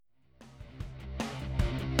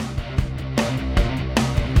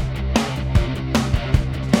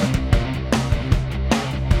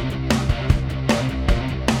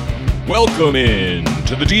Welcome in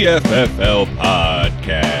to the DFFL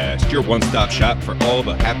podcast, your one-stop shop for all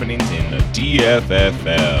the happenings in the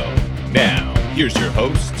DFFL. Now, here's your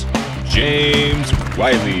hosts, James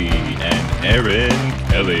Wiley and Aaron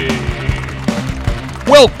Kelly.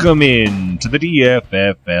 Welcome in to the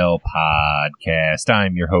DFFL podcast.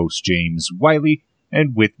 I'm your host, James Wiley,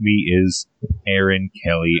 and with me is Aaron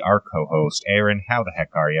Kelly, our co-host. Aaron, how the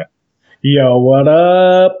heck are you? Yo, what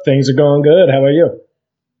up? Things are going good. How about you?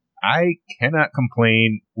 I cannot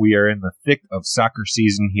complain. We are in the thick of soccer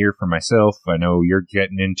season here for myself. I know you're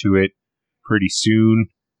getting into it pretty soon.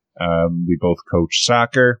 We both coach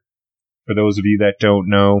soccer, for those of you that don't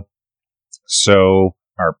know. So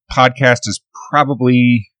our podcast is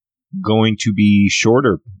probably going to be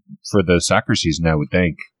shorter for the soccer season, I would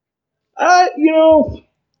think.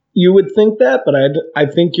 You would think that, but I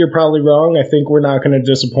think you're probably wrong. I think we're not going to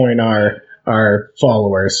disappoint our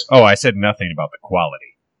followers. Oh, I said nothing about the quality.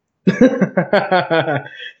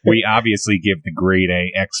 We obviously give the grade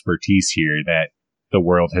A expertise here that the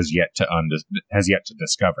world has yet to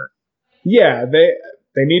discover. Yeah, they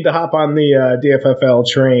need to hop on the DFFL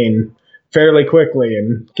train fairly quickly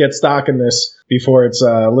and get stock in this before it's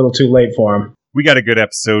a little too late for them. We got a good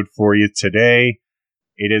episode for you today.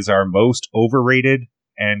 It is our most overrated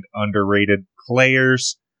and underrated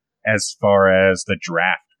players as far as the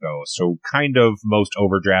draft goes. So kind of most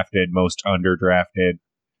overdrafted, most underdrafted.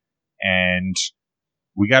 And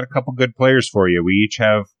we got a couple good players for you. We each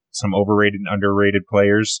have some overrated and underrated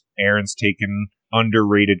players. Aaron's taken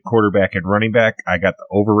underrated quarterback and running back. I got the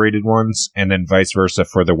overrated ones, and then vice versa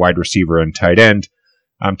for the wide receiver and tight end.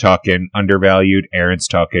 I'm talking undervalued. Aaron's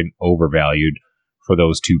talking overvalued for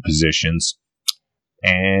those two positions.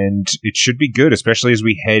 And it should be good, especially as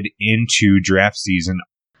we head into draft season.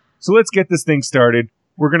 So let's get this thing started.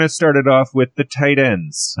 We're going to start it off with the tight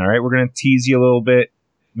ends. All right, we're going to tease you a little bit,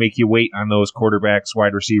 make you wait on those quarterbacks,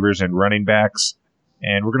 wide receivers, and running backs.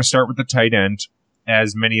 And we're going to start with the tight end.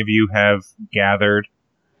 As many of you have gathered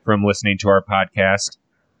from listening to our podcast,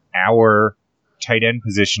 our tight end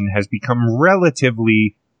position has become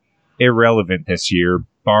relatively irrelevant this year,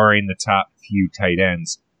 barring the top few tight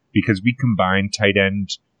ends, because we combine tight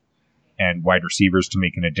end and wide receivers to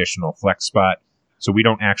make an additional flex spot. So we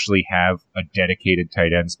don't actually have a dedicated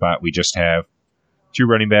tight end spot. We just have two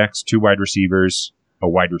running backs, two wide receivers, a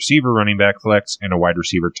wide receiver running back flex, and a wide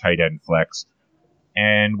receiver tight end flex.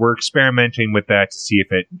 And we're experimenting with that to see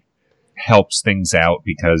if it helps things out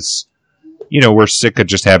because, we're sick of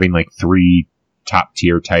just having like three top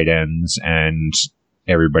tier tight ends and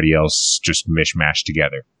everybody else just mishmash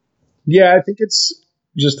together. Yeah, I think it's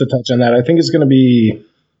just to touch on that. I think it's going to be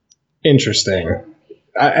interesting.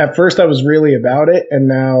 At first I was really about it, and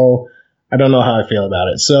now I don't know how I feel about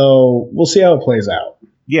it. So we'll see how it plays out.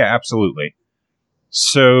 Yeah, absolutely.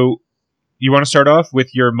 So you want to start off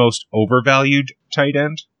with your most overvalued tight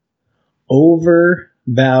end?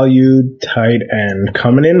 Overvalued tight end.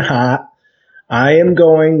 Coming in hot. I am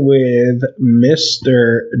going with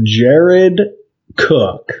Mr. Jared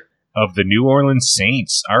Cook. Of the New Orleans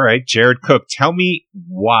Saints. All right, Jared Cook. Tell me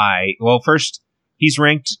why. Well, first, he's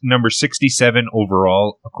ranked number 67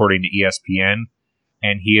 overall, according to ESPN,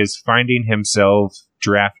 and he is finding himself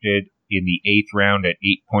drafted in the 8th round at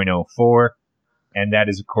 8.04, and that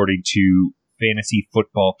is according to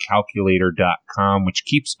fantasyfootballcalculator.com, which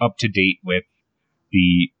keeps up to date with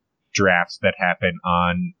the drafts that happen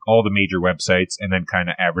on all the major websites and then kind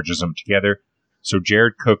of averages them together. So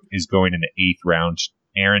Jared Cook is going in the 8th round.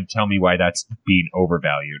 Aaron, tell me why that's being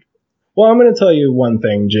overvalued. Well, I'm going to tell you one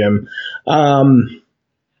thing, Jim.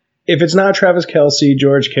 If it's not Travis Kelce,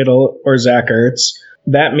 George Kittle, or Zach Ertz,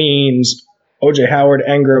 that means O.J. Howard,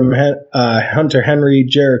 Engram, Hunter Henry,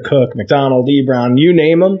 Jared Cook, McDonald, Ebron, you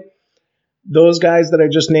name them. Those guys that I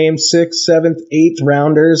just named, 6th, 7th, 8th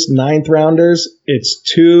rounders, 9th rounders, it's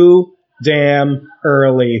too damn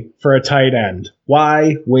early for a tight end.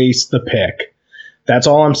 Why waste the pick? That's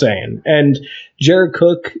all I'm saying. And Jared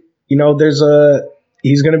Cook,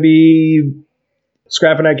 he's going to be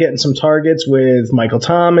scrapping at getting some targets with Michael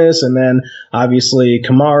Thomas and then obviously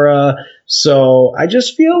Kamara. So I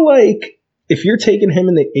just feel like if you're taking him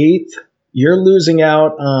in the 8th, you're losing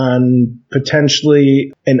out on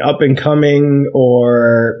potentially an up-and-coming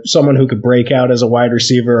or someone who could break out as a wide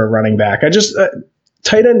receiver or running back.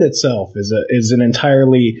 Tight end itself is an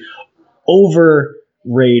entirely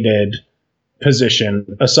overrated position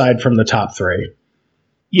aside from the top three.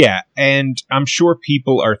 Yeah, and I'm sure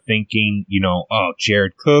people are thinking,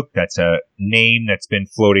 Jared Cook, that's a name that's been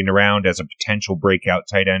floating around as a potential breakout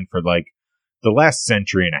tight end for like the last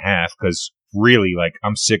century and a half, because really,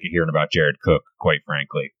 I'm sick of hearing about Jared Cook, quite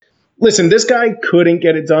frankly. Listen, this guy couldn't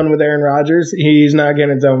get it done with Aaron Rodgers. He's not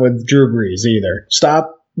getting it done with Drew Brees either.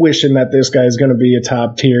 Stop wishing that this guy's going to be a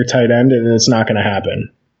top tier tight end, and it's not going to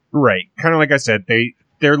happen. Right. Kind of like I said,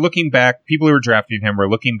 they're looking back. People who are drafting him are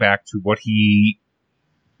looking back to what he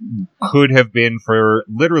could have been for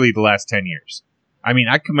literally the last 10 years. I mean,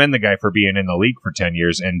 I commend the guy for being in the league for 10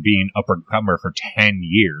 years and being up-and-comer for 10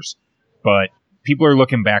 years. But people are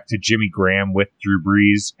looking back to Jimmy Graham with Drew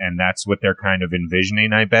Brees, and that's what they're kind of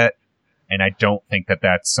envisioning, I bet. And I don't think that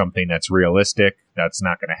that's something that's realistic. That's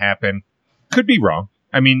not going to happen. Could be wrong.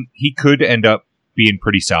 I mean, he could end up being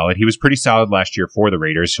pretty solid. He was pretty solid last year for the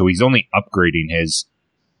Raiders, so he's only upgrading his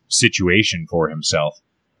situation for himself.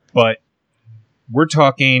 But we're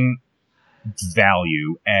talking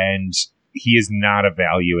value, and he is not a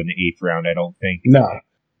value in the 8th round, I don't think. No.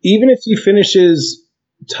 Even if he finishes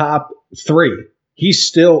top 3, he's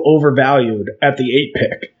still overvalued at the 8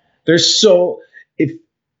 pick.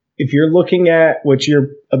 If you're looking at what you're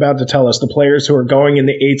about to tell us, the players who are going in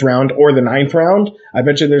the 8th round or the 9th round, I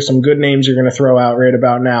bet you there's some good names you're going to throw out right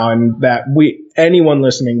about now, and that anyone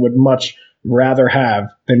listening would much rather have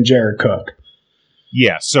than Jared Cook.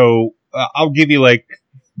 Yeah, so I'll give you like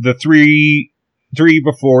the three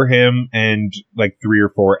before him and like 3 or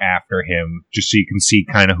 4 after him, just so you can see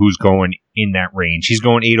kind of who's going in that range. He's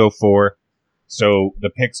going 804, so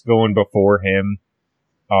the picks going before him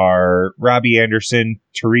are Robbie Anderson,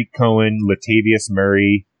 Tariq Cohen, Latavius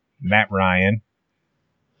Murray, Matt Ryan.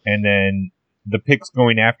 And then the picks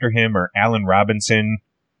going after him are Allen Robinson,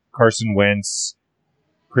 Carson Wentz,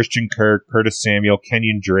 Christian Kirk, Curtis Samuel,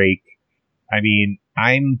 Kenyon Drake. I mean,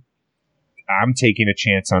 I'm taking a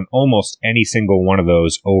chance on almost any single one of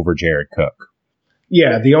those over Jared Cook.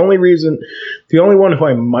 Yeah, the only one who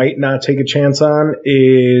I might not take a chance on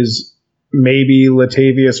is maybe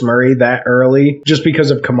Latavius Murray that early, just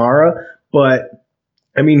because of Kamara. But,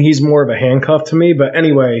 I mean, he's more of a handcuff to me. But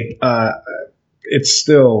anyway, I would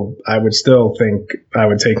still think I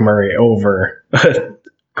would take Murray over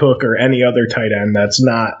Cook or any other tight end that's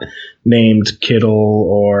not named Kittle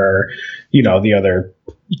or, the other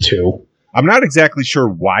 2. I'm not exactly sure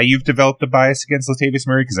why you've developed a bias against Latavius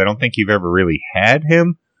Murray, because I don't think you've ever really had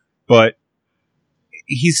him, but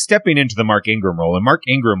he's stepping into the Mark Ingram role, and Mark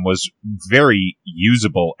Ingram was very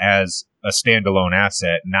usable as a standalone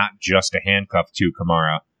asset, not just a handcuff to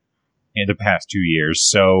Kamara in the past 2 years.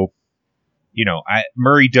 So,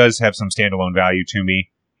 Murray does have some standalone value to me,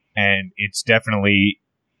 and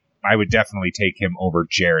I would definitely take him over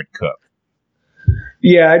Jared Cook.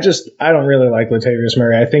 Yeah, I don't really like Latavius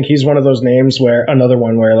Murray. I think he's one of those names where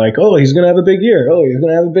like, oh, he's going to have a big year. Oh, he's going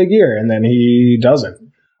to have a big year. And then he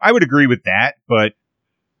doesn't. I would agree with that. But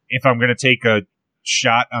if I'm going to take a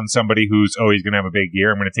shot on somebody he's going to have a big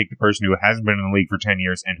year, I'm going to take the person who hasn't been in the league for 10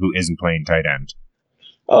 years and who isn't playing tight end.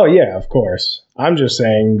 Oh, yeah, of course. I'm just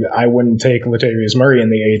saying I wouldn't take Latavius Murray in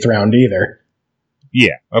the 8th round either.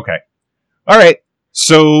 Yeah. Okay. All right.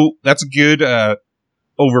 So that's a good,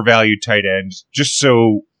 overvalued tight end. Just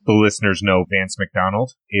so the listeners know, Vance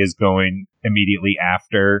McDonald is going immediately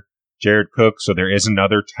after Jared Cook, so there is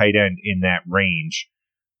another tight end in that range,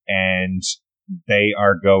 and they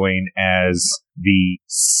are going as the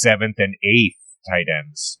 7th and 8th tight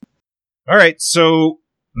ends. All right, so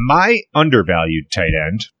my undervalued tight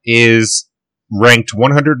end is ranked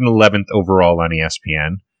 111th overall on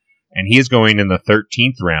ESPN, and he is going in the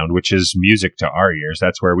 13th round, which is music to our ears.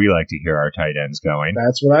 That's where we like to hear our tight ends going.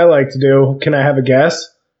 That's what I like to do. Can I have a guess?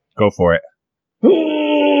 Go for it.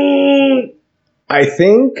 I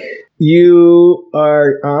think you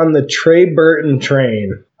are on the Trey Burton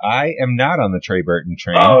train. I am not on the Trey Burton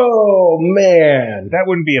train. Oh, man. That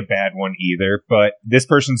wouldn't be a bad one either, but this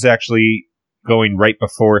person's actually going right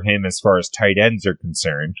before him as far as tight ends are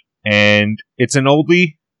concerned. And it's an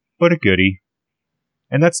oldie, but a goodie.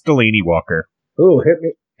 And that's Delanie Walker. Ooh,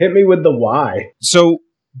 hit me with the why. So,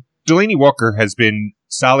 Delanie Walker has been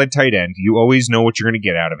solid tight end. You always know what you're going to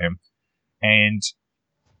get out of him. And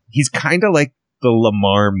he's kind of like the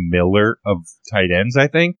Lamar Miller of tight ends, I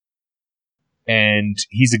think. And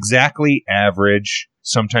he's exactly average.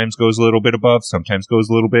 Sometimes goes a little bit above, sometimes goes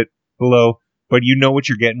a little bit below. But you know what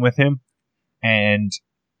you're getting with him. And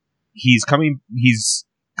he's coming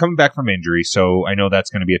back from injury, so I know that's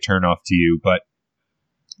going to be a turnoff to you, but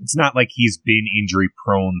it's not like he's been injury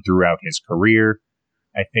prone throughout his career.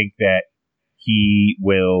 I think that he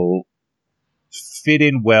will fit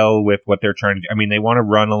in well with what they're trying to do. I mean, they want to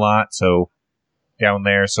run a lot down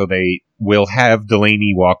there, so they will have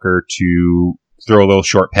Delanie Walker to throw a little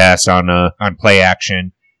short pass on play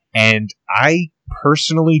action. And I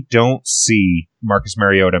personally don't see Marcus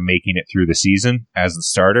Mariota making it through the season as the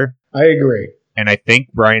starter. I agree. And I think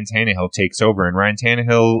Ryan Tannehill takes over. And Ryan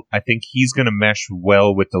Tannehill, I think he's going to mesh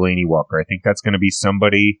well with Delanie Walker. I think that's going to be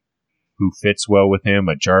somebody who fits well with him,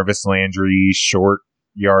 a Jarvis Landry, short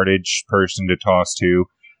yardage person to toss to.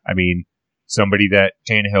 I mean, somebody that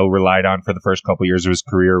Tannehill relied on for the first couple years of his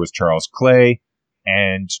career was Charles Clay.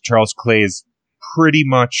 And Charles Clay is pretty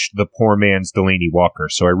much the poor man's Delanie Walker.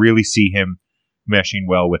 So I really see him meshing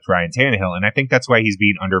well with Ryan Tannehill. And I think that's why he's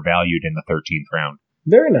being undervalued in the 13th round.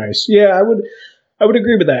 Very nice. Yeah, I would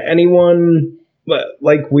agree with that. Anyone,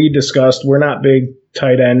 like we discussed, we're not big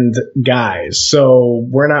tight end guys, so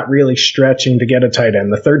we're not really stretching to get a tight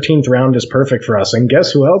end. The 13th round is perfect for us. And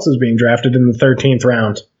guess who else is being drafted in the 13th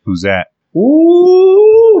round? Who's that?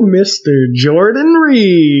 Ooh, Mr. Jordan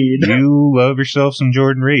Reed. You love yourself some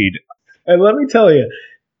Jordan Reed. And let me tell you,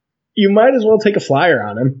 you might as well take a flyer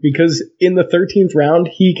on him because in the 13th round,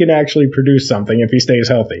 he can actually produce something if he stays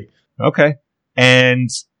healthy. Okay. And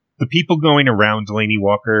the people going around Delanie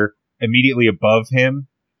Walker, immediately above him,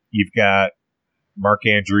 you've got Mark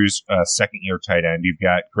Andrews, second-year tight end. You've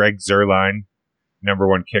got Greg Zuerlein, number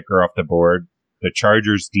one kicker off the board. The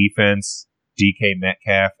Chargers defense, DK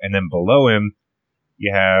Metcalf. And then below him,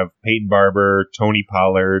 you have Peyton Barber, Tony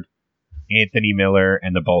Pollard, Anthony Miller,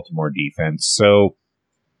 and the Baltimore defense. So,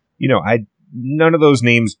 none of those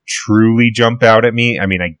names truly jump out at me. I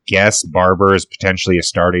mean, I guess Barber is potentially a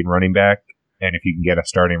starting running back. And if you can get a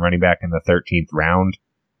starting running back in the 13th round,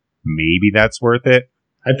 maybe that's worth it.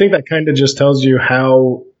 I think that kind of just tells you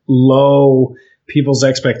how low people's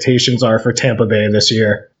expectations are for Tampa Bay this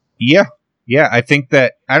year. Yeah. I think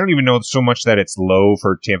that I don't even know so much that it's low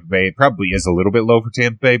for Tampa Bay. It probably is a little bit low for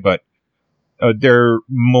Tampa Bay, but they're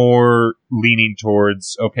more leaning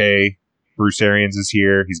towards, okay, Bruce Arians is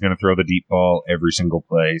here. He's going to throw the deep ball every single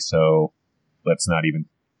play. So let's not even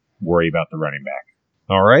worry about the running back.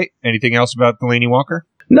 All right. Anything else about Delanie Walker?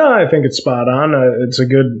 No, I think it's spot on. It's a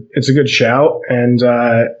good shout. And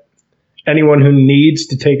anyone who needs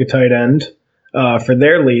to take a tight end for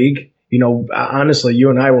their league, honestly, you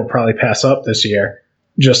and I will probably pass up this year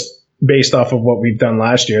just based off of what we've done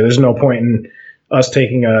last year. There's no point in us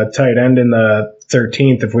taking a tight end in the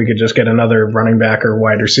 13th if we could just get another running back or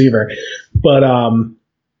wide receiver. But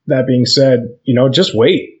that being said, just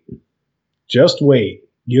wait. Just wait.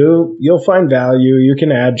 You'll find value. You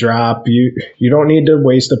can add drop. You don't need to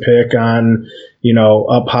waste a pick on,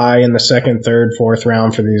 up high in the second, third, fourth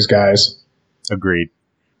round for these guys. Agreed.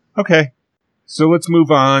 Okay. So let's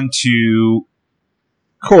move on to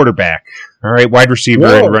quarterback. All right. Wide receiver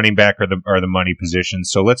and running back are the money positions.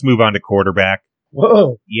 So let's move on to quarterback.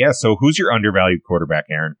 Whoa. Yeah. So who's your undervalued quarterback,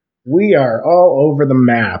 Aaron? We are all over the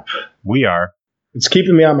map. We are. It's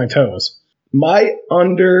keeping me on my toes. My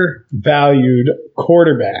undervalued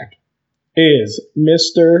quarterback is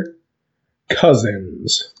Mr.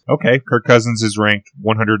 Cousins. Okay, Kirk Cousins is ranked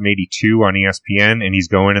 182 on ESPN, and he's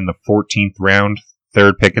going in the 14th round,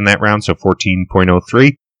 third pick in that round, so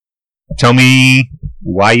 14.03. Tell me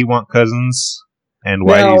why you want Cousins and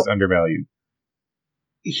why he's undervalued.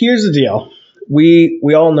 Here's the deal. We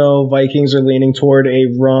all know Vikings are leaning toward a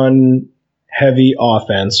run-heavy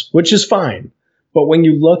offense, which is fine. But when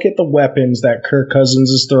you look at the weapons that Kirk Cousins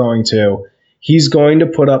is throwing to, he's going to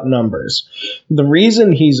put up numbers. The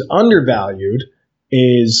reason he's undervalued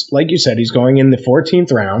is, like you said, he's going in the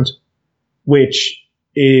 14th round, which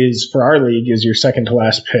is, for our league, is your second to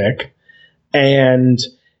last pick. And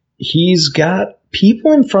he's got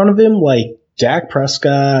people in front of him like Dak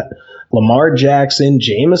Prescott, Lamar Jackson,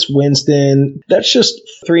 Jameis Winston. That's just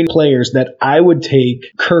three players that I would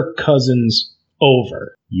take Kirk Cousins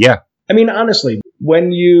over. Yeah. I mean, honestly,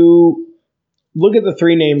 when you look at the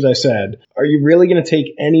three names I said, are you really going to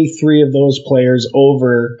take any three of those players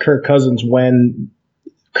over Kirk Cousins when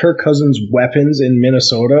Kirk Cousins' weapons in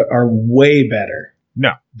Minnesota are way better?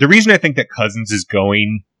 No. The reason I think that Cousins is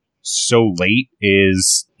going so late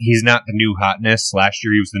is he's not the new hotness. Last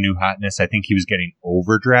year he was the new hotness. I think he was getting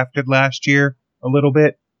overdrafted last year a little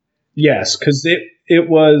bit. Yes, because it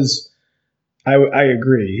was, I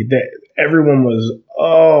agree, that everyone was,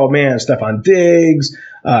 oh man, Stephon Diggs,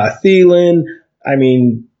 Thielen. I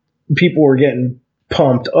mean, people were getting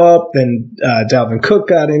pumped up. Then Dalvin Cook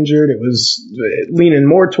got injured. It was leaning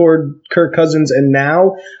more toward Kirk Cousins. And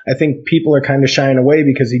now I think people are kind of shying away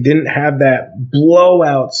because he didn't have that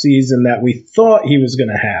blowout season that we thought he was going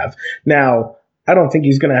to have. Now, I don't think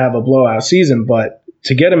he's going to have a blowout season, but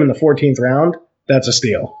to get him in the 14th round, that's a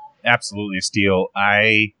steal. Absolutely a steal.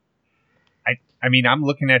 I mean, I'm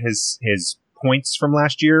looking at his points from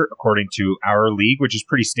last year, according to our league, which is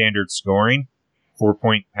pretty standard scoring,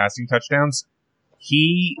 4-point passing touchdowns.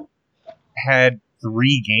 He had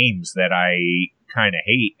 3 games that I kind of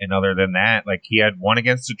hate. And other than that, like, he had one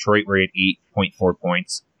against Detroit where he had 8.4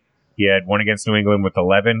 points. He had one against New England with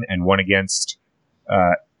 11 and one against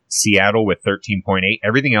Seattle with 13.8.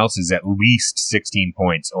 Everything else is at least 16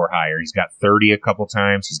 points or higher. He's got 30 a couple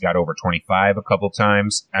times. He's got over 25 a couple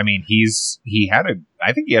times. I mean,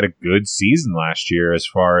 I think he had a good season last year as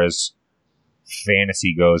far as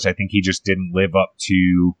fantasy goes. I think he just didn't live up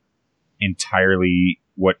to entirely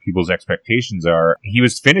what people's expectations are. He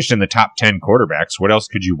was finished in the top 10 quarterbacks. What else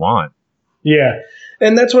could you want? Yeah,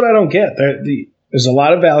 and that's what I don't get. There's a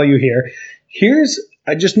lot of value here.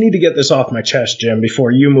 I just need to get this off my chest, Jim,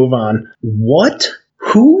 before you move on.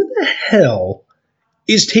 Who the hell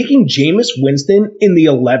is taking Jameis Winston in the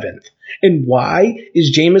 11th? And why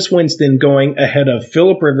is Jameis Winston going ahead of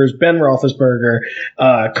Phillip Rivers, Ben Roethlisberger,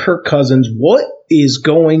 Kirk Cousins? What is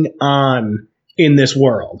going on in this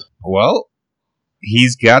world? Well,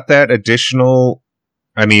 he's got that additional,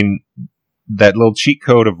 that little cheat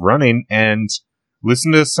code of running, and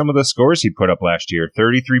listen to some of the scores he put up last year.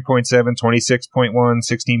 33.7, 26.1,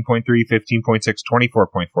 16.3, 15.6,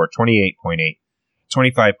 24.4, 28.8,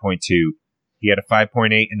 25.2. He had a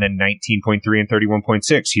 5.8 and then 19.3 and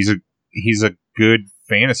 31.6. He's a good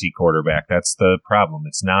fantasy quarterback. That's the problem.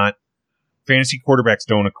 It's not, fantasy quarterbacks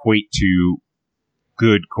don't equate to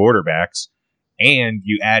good quarterbacks. And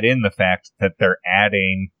you add in the fact that they're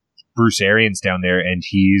adding Bruce Arians down there, and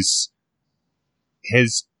his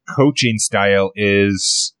coaching style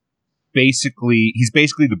is basically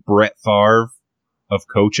the Brett Favre of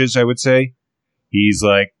coaches, I would say. He's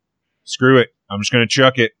like, screw it, I'm just going to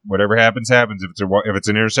chuck it. Whatever happens, happens. If it's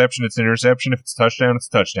an interception, it's an interception. If it's a touchdown, it's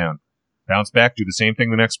a touchdown. Bounce back, do the same thing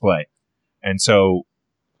the next play. And so,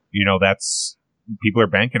 that's, people are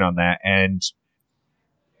banking on that. And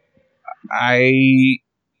I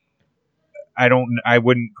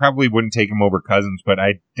probably wouldn't take him over Cousins, but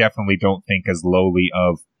I definitely don't think as lowly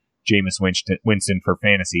of Jameis Winston for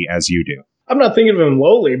fantasy as you do. I'm not thinking of him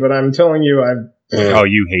lowly, but I'm telling you, Oh,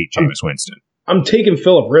 you hate Jameis Winston. I'm taking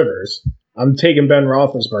Phillip Rivers. I'm taking Ben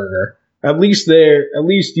Roethlisberger. At least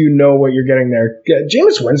you know what you're getting there.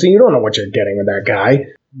 Jameis Winston, you don't know what you're getting with that guy.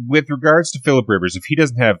 With regards to Phillip Rivers, if he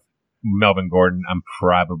doesn't have Melvin Gordon, I'm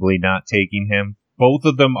probably not taking him. Both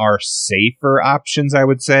of them are safer options, I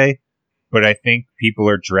would say. But I think people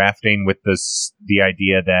are drafting with the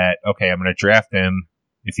idea that, okay, I'm going to draft him.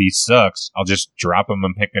 If he sucks, I'll just drop him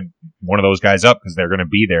and pick one of those guys up because they're going to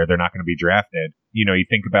be there. They're not going to be drafted. You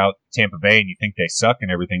think about Tampa Bay and you think they suck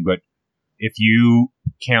and everything, but if you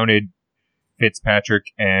counted Fitzpatrick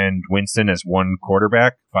and Winston as one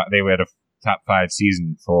quarterback, they had a top 5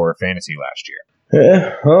 season for fantasy last year.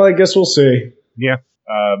 Yeah, well, I guess we'll see. Yeah.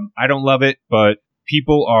 I don't love it, but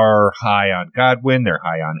people are high on Godwin. They're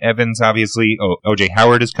high on Evans, obviously. OJ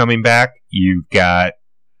Howard is coming back. You've got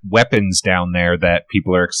weapons down there that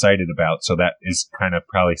people are excited about. So that is kind of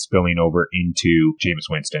probably spilling over into Jameis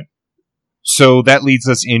Winston. So that leads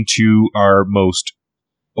us into our most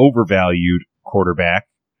overvalued quarterback.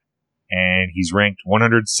 And he's ranked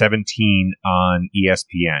 117 on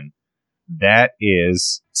ESPN. That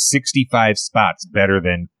is 65 spots better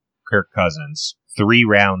than Kirk Cousins. 3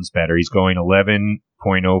 rounds better. He's going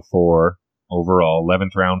 11.04 overall,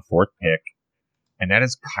 11th round, 4th pick. And that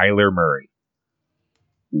is Kyler Murray.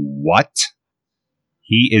 What?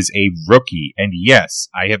 He is a rookie. And yes,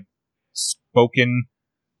 I have spoken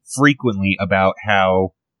frequently about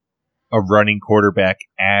how a running quarterback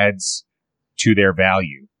adds to their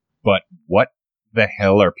value. But what the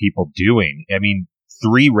hell are people doing?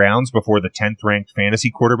 3 rounds before the 10th ranked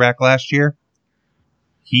fantasy quarterback last year.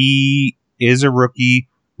 He is a rookie.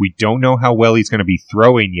 We don't know how well he's going to be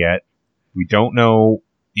throwing yet. We don't know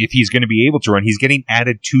if he's going to be able to run. He's getting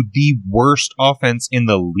added to the worst offense in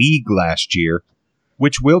the league last year,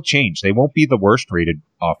 which will change. They won't be the worst rated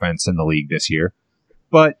offense in the league this year,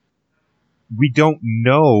 but we don't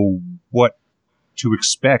know what to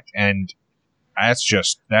expect. And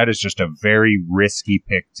that is just a very risky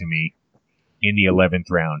pick to me in the 11th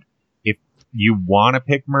round. If you want to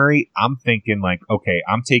pick Murray, I'm thinking like, okay,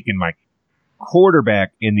 I'm taking my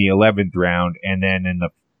quarterback in the 11th round, and then in the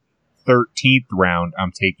 13th round,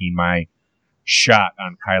 I'm taking my shot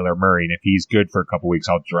on Kyler Murray. And if he's good for a couple weeks,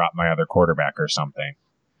 I'll drop my other quarterback or something.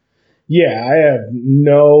 Yeah, I have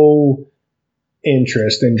no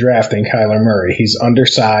interest in drafting Kyler Murray. He's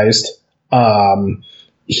undersized.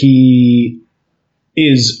 He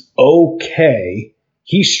is okay.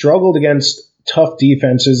 He struggled against tough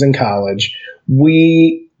defenses in college.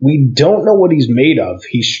 We don't know what he's made of.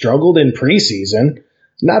 He struggled in preseason.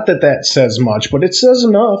 Not that says much, but it says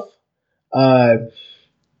enough.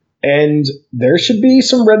 And there should be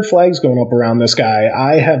some red flags going up around this guy.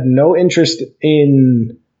 I have no interest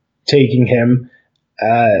in taking him.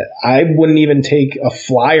 I wouldn't even take a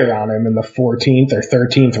flyer on him in the 14th or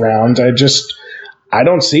 13th round. I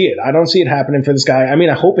don't see it. I don't see it happening for this guy. I mean,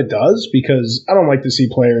 I hope it does, because I don't like to see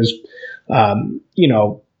players,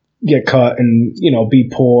 get cut and, be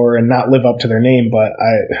poor and not live up to their name. But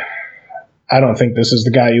I don't think this is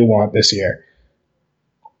the guy you want this year.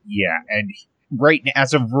 Yeah, and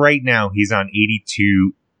as of right now, he's on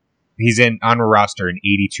 82. He's on a roster in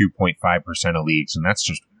 82.5% of leagues, and that's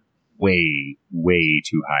just way, way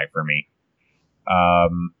too high for me. I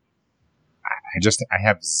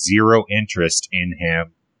have zero interest in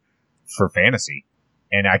him for fantasy,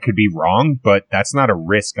 and I could be wrong, but that's not a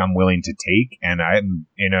risk I'm willing to take. And I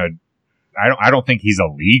don't think he's a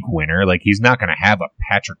league winner. Like, he's not going to have a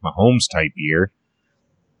Patrick Mahomes type year.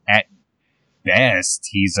 At best,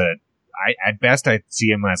 at best, I'd see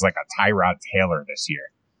him as like a Tyrod Taylor this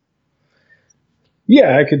year.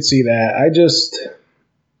 Yeah, I could see that.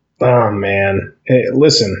 Oh man. Hey,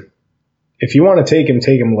 listen, if you want to take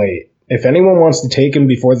him late. If anyone wants to take him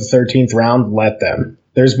before the 13th round, let them.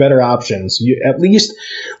 There's better options. At least,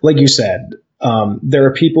 like you said, there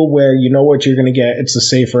are people where you know what you're going to get. It's a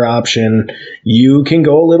safer option. You can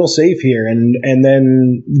go a little safe here and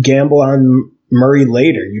then gamble on Murray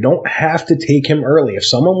later. You don't have to take him early. If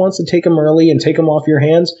someone wants to take him early and take him off your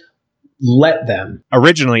hands, let them.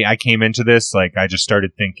 Originally, I came into this, I just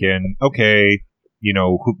started thinking, okay,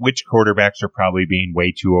 which quarterbacks are probably being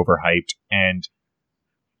way too overhyped. And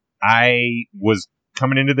I was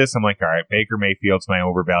coming into this, I'm like, all right, Baker Mayfield's my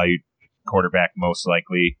overvalued quarterback, most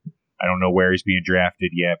likely. I don't know where he's being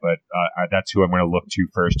drafted yet, but that's who I'm going to look to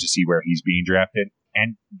first to see where he's being drafted.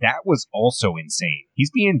 And that was also insane.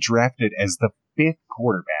 He's being drafted as the 5th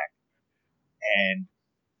quarterback. And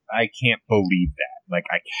I can't believe that.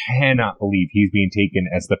 I cannot believe he's being taken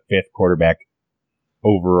as the 5th quarterback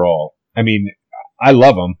overall. I mean, I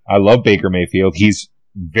love him. I love Baker Mayfield. He's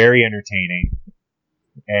very entertaining.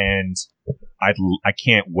 And I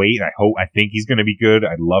can't wait. I think he's going to be good.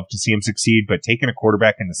 I'd love to see him succeed. But taking a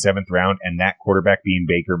quarterback in the 7th round and that quarterback being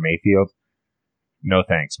Baker Mayfield, no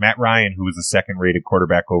thanks. Matt Ryan, who was the 2nd-rated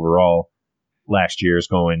quarterback overall last year, is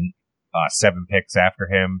going 7 picks after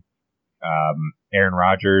him. Aaron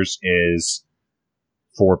Rodgers is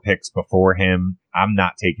 4 picks before him. I'm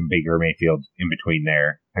not taking Baker Mayfield in between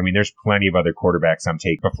there. I mean, there's plenty of other quarterbacks I'm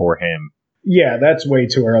taking before him. Yeah, that's way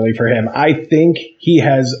too early for him. I think he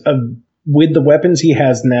has, with the weapons he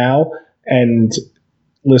has now, and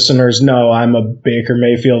listeners know I'm a Baker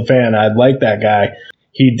Mayfield fan. I like that guy.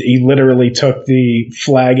 He literally took the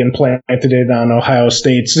flag and planted it on Ohio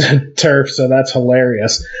State's turf, so that's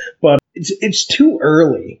hilarious. But it's too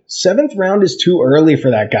early. 7th round is too early for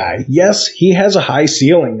that guy. Yes, he has a high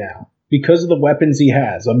ceiling now because of the weapons he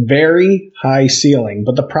has, a very high ceiling.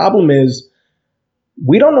 But the problem is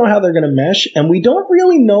we don't know how they're going to mesh, and we don't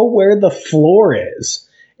really know where the floor is.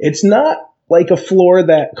 It's not like a floor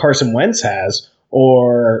that Carson Wentz has,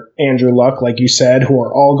 or Andrew Luck, like you said, who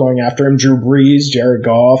are all going after him, Drew Brees, Jared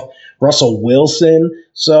Goff, Russell Wilson.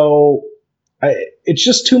 So it's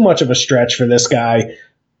just too much of a stretch for this guy.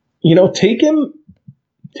 Take him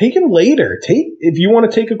later. If you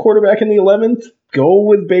want to take a quarterback in the 11th, go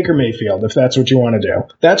with Baker Mayfield if that's what you want to do.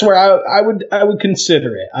 That's where I would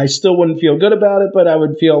consider it. I still wouldn't feel good about it, but I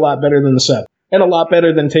would feel a lot better than the 7th. And a lot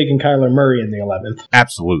better than taking Kyler Murray in the 11th.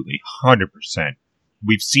 Absolutely. 100%.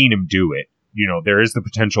 We've seen him do it. There is the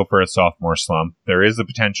potential for a sophomore slump. There is the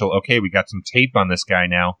potential, okay, we got some tape on this guy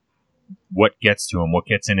now. What gets to him? What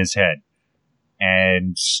gets in his head?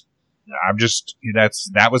 And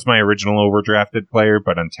that was my original overdrafted player,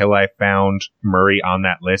 but until I found Murray on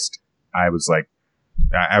that list, I was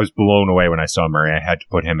blown away when I saw Murray. I had to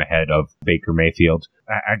put him ahead of Baker Mayfield.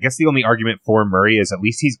 I guess the only argument for Murray is at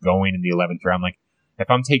least he's going in the 11th round. If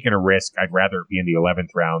I'm taking a risk, I'd rather it be in the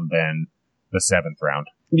 11th round than the 7th round.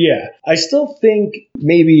 Yeah, I still think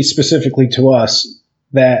maybe specifically to us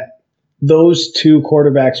that those 2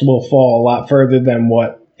 quarterbacks will fall a lot further than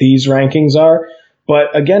what these rankings are.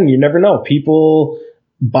 But again, you never know. People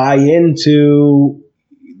buy into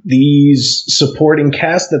these supporting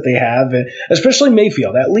cast that they have, especially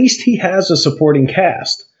Mayfield. At least he has a supporting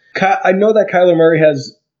cast. I know that Kyler Murray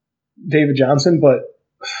has David Johnson, but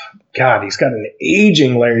God, he's got an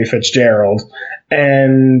aging Larry Fitzgerald.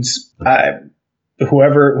 And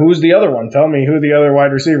who's the other one? Tell me who the other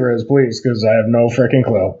wide receiver is, please, because I have no freaking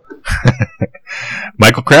clue.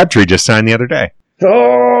 Michael Crabtree just signed the other day.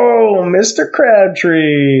 Oh, Mr.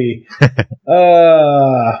 Crabtree.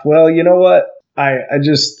 Well, you know what? I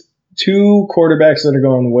just 2 quarterbacks that are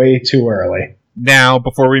going way too early. Now,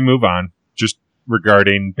 before we move on, just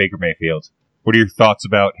regarding Baker Mayfield, what are your thoughts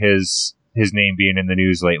about his name being in the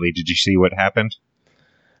news lately? Did you see what happened?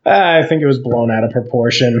 I think it was blown out of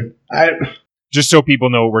proportion. Just so people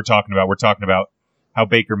know what we're talking about how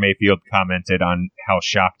Baker Mayfield commented on how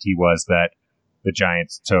shocked he was that the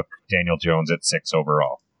Giants took Daniel Jones at 6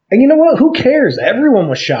 overall. And you know what? Who cares? Everyone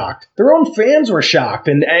was shocked. Their own fans were shocked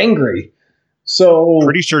and angry. So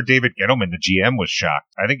pretty sure David Gettleman, the GM, was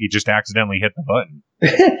shocked. I think he just accidentally hit the button.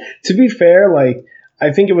 To be fair,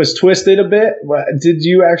 I think it was twisted a bit. Did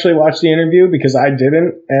you actually watch the interview? Because I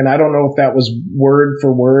didn't, and I don't know if that was word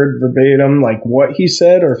for word, verbatim, like what he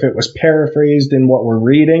said, or if it was paraphrased in what we're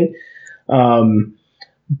reading.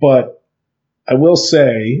 But I will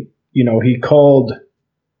say, he called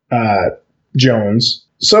Jones.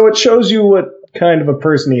 So it shows you what kind of a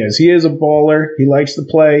person he is. He is a baller. He likes to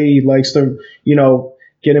play. He likes to,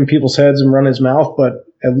 get in people's heads and run his mouth. But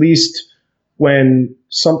at least when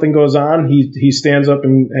something goes on, he stands up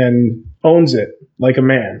and owns it like a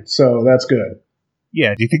man. So that's good.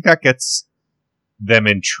 Yeah. Do you think that gets them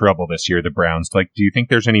in trouble this year, the Browns? Do you think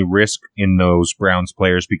there's any risk in those Browns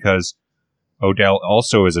players because Odell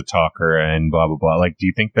also is a talker and blah, blah, blah? Do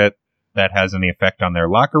you think that has any effect on their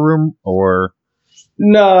locker room or?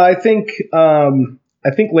 No, I think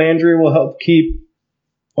Landry will help keep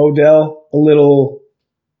Odell a little,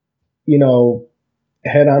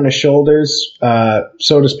 head on his shoulders,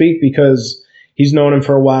 so to speak, because he's known him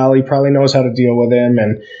for a while. He probably knows how to deal with him.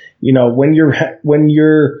 And, when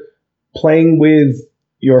you're playing with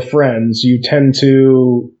your friends, you tend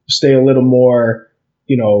to stay a little more,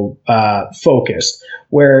 focused.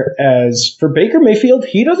 Whereas for Baker Mayfield,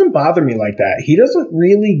 he doesn't bother me like that. He doesn't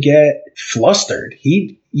really get flustered.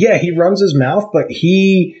 He runs his mouth, but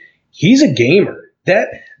he's a gamer.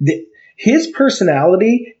 His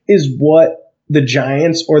personality is what the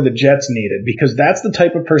Giants or the Jets needed, because that's the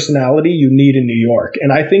type of personality you need in New York.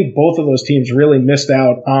 And I think both of those teams really missed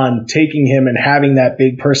out on taking him and having that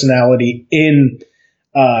big personality in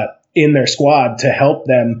their squad to help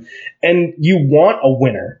them. And you want a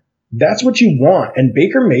winner. That's what you want. And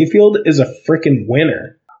Baker Mayfield is a freaking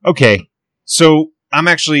winner. Okay. So I'm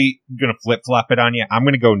actually going to flip-flop it on you. I'm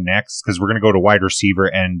going to go next because we're going to go to wide receiver.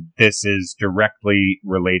 And this is directly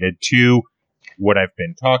related to what I've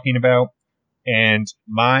been talking about. And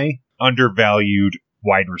my undervalued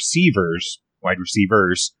wide receivers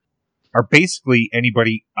are basically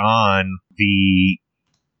anybody on the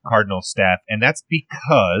Cardinals staff. And that's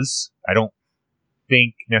because I don't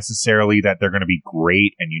think necessarily that they're going to be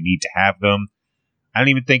great and you need to have them. I don't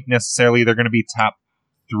even think necessarily they're going to be top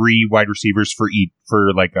 3 wide receivers for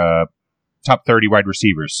a top 30 wide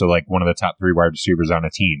receivers. So one of the top 3 wide receivers on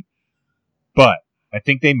a team. But I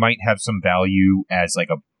think they might have some value as a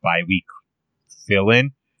bye week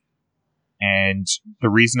fill-in. And the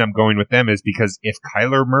reason I'm going with them is because if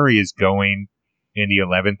Kyler Murray is going in the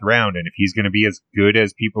 11th round, and if he's going to be as good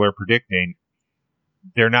as people are predicting,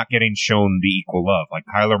 they're not getting shown the equal love.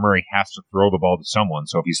 Kyler Murray has to throw the ball to someone.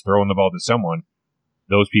 So if he's throwing the ball to someone,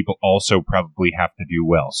 those people also probably have to do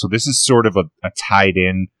well. So this is sort of a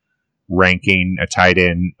tied-in ranking, a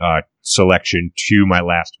tied-in selection to my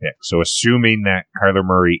last pick. So assuming that Kyler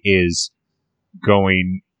Murray is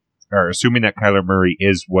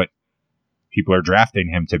what people are drafting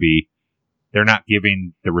him to be, they're not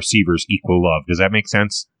giving the receivers equal love. Does that make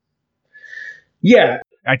sense? Yeah.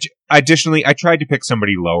 Additionally, I tried to pick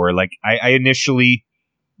somebody lower. I initially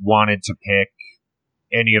wanted to pick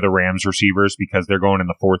any of the Rams receivers because they're going in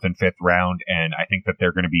the 4th and 5th round, and I think that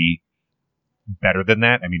they're going to be better than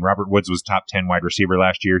that. I mean, Robert Woods was top 10 wide receiver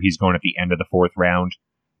last year. He's going at the end of the 4th round.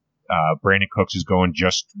 Brandon Cooks is going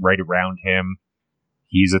just right around him.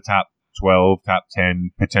 He's a top 12, top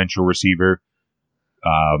 10 potential receiver.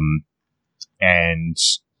 And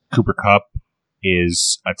Cooper Kupp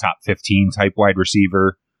is a top 15 type wide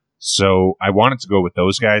receiver. So I wanted to go with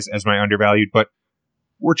those guys as my undervalued, but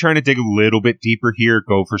we're trying to dig a little bit deeper here,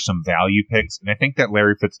 go for some value picks. And I think that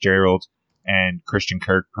Larry Fitzgerald and Christian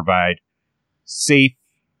Kirk provide safe,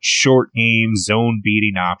 short game, zone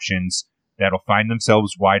beating options that'll find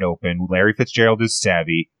themselves wide open. Larry Fitzgerald is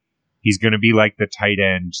savvy. He's going to be like the tight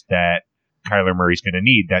end that Kyler Murray's going to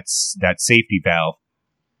need. That's that safety valve.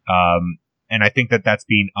 And I think that that's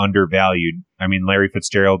being undervalued. I mean, Larry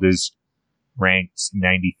Fitzgerald is ranked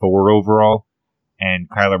 94 overall, and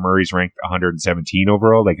Kyler Murray's ranked 117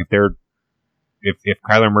 overall. If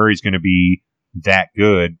Kyler Murray's going to be that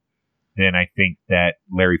good, then I think that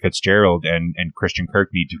Larry Fitzgerald and Christian Kirk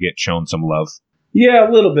need to get shown some love. Yeah,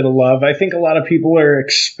 a little bit of love. I think a lot of people are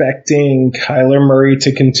expecting Kyler Murray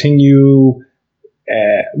to continue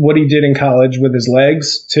what he did in college with his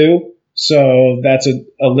legs, too. So that's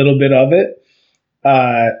a little bit of it.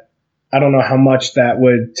 I don't know how much that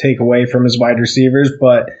would take away from his wide receivers,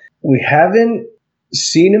 but we haven't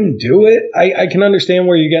seen him do it. I can understand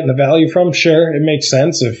where you're getting the value from. Sure, it makes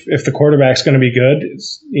sense if the quarterback's going to be good.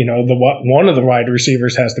 One of the wide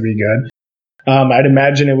receivers has to be good. I'd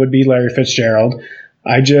imagine it would be Larry Fitzgerald.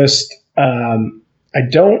 I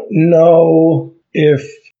don't know if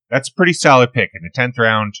that's a pretty solid pick in the 10th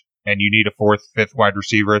round, and you need a 4th, 5th wide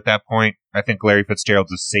receiver at that point. I think Larry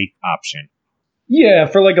Fitzgerald's a safe option. Yeah,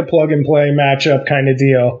 for like a plug and play matchup kind of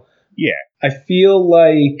deal. Yeah, I feel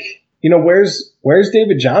like, where's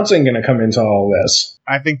David Johnson going to come into all this?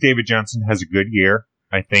 I think David Johnson has a good year.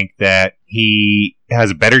 I think that he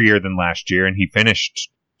has a better year than last year, and he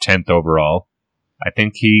finished 10th overall. I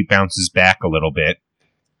think he bounces back a little bit.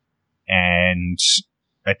 And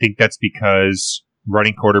I think that's because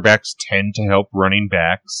running quarterbacks tend to help running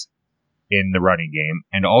backs in the running game.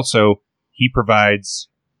 And also, he provides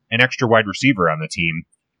an extra wide receiver on the team.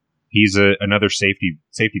 He's another safety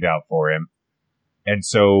valve for him. And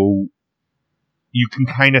so you can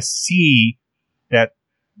kind of see that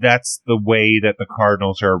that's the way that the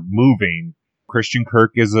Cardinals are moving. Christian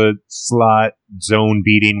Kirk is a slot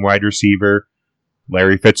zone-beating wide receiver.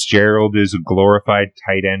 Larry Fitzgerald is a glorified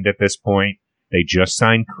tight end at this point. They just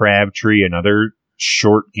signed Crabtree, another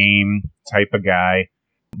short game type of guy.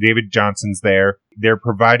 David Johnson's there. They're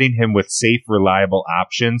providing him with safe, reliable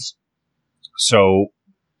options. So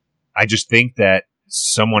I just think that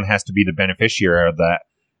someone has to be the beneficiary of that.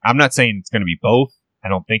 I'm not saying it's going to be both. I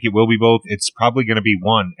don't think it will be both. It's probably going to be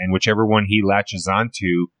one, and whichever one he latches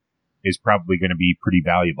onto is probably going to be pretty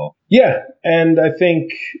valuable. Yeah, and I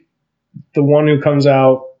think the one who comes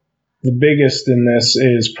out the biggest in this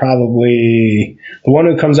is probably the one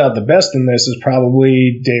who comes out the best in this is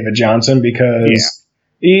probably David Johnson, because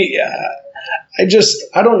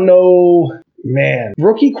I don't know, man.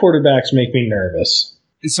 Rookie quarterbacks make me nervous.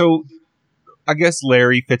 So I guess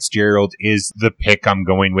Larry Fitzgerald is the pick I'm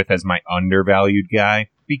going with as my undervalued guy,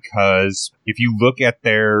 because if you look at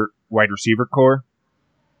their wide receiver core,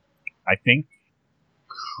 I think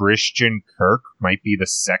Christian Kirk might be the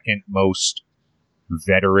second most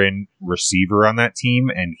veteran receiver on that team,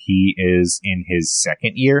 and he is in his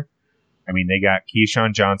second year. I mean, they got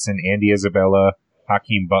Keyshawn Johnson, Andy Isabella,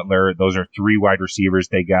 Hakeem Butler. Those are 3 wide receivers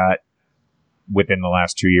they got within the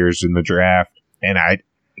last 2 years in the draft. And I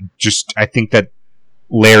think that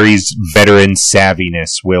Larry's veteran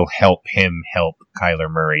savviness will help him help Kyler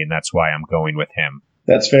Murray, and that's why I'm going with him.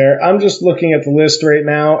 That's fair. I'm just looking at the list right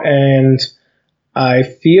now, and I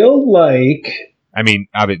feel like... I mean,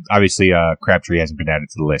 obviously, Crabtree hasn't been added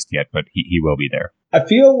to the list yet, but he will be there. I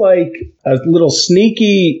feel like a little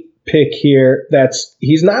sneaky pick here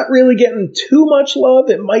he's not really getting too much love.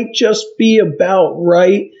 It might just be about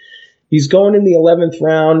right. He's going in the 11th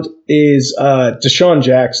round, is Deshaun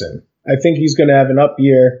Jackson. I think he's going to have an up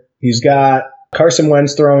year. He's got Carson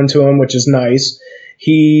Wentz throwing to him, which is nice.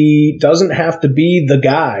 He doesn't have to be the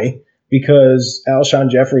guy because Alshon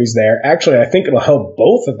Jeffrey's there. Actually, I think it'll help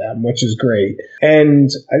both of them, which is great. And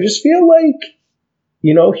I just feel like,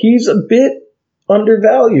 he's a bit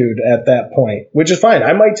undervalued at that point, which is fine.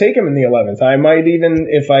 I might take him in the 11th. I might even,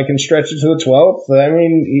 if I can stretch it to the 12th,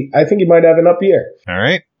 I think he might have an up year. All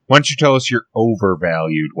right. Why don't you tell us your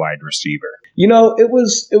overvalued wide receiver? It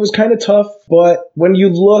was kind of tough, but when you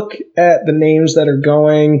look at the names that are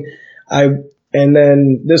going, and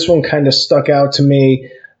then this one kind of stuck out to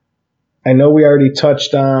me. I know we already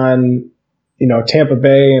touched on, Tampa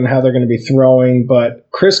Bay and how they're going to be throwing, but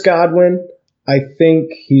Chris Godwin, I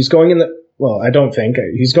think he's going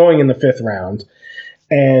he's going in the 5th round.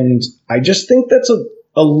 And I just think that's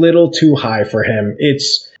a little too high for him.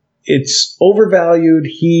 It's overvalued.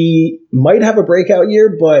 He might have a breakout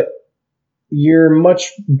year, but you're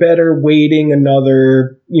much better waiting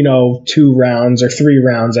another, 2 rounds or 3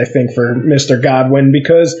 rounds, I think, for Mr. Godwin,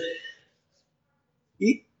 because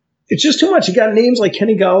it's just too much. You got names like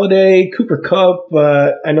Kenny Golladay, Cooper Kupp.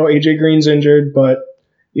 I know AJ Green's injured, but,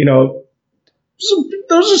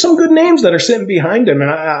 those are some good names that are sitting behind him, and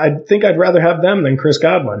I think I'd rather have them than Chris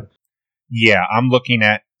Godwin. Yeah, I'm looking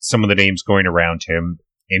at some of the names going around him.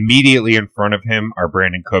 Immediately in front of him are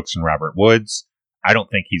Brandon Cooks and Robert Woods. I don't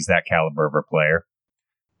think he's that caliber of a player.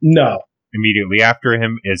 No. Immediately after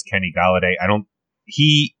him is Kenny Golladay.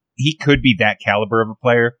 He could be that caliber of a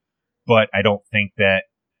player, but I don't think that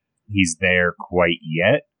he's there quite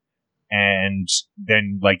yet. And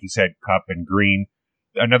then, like you said, Kupp and Green.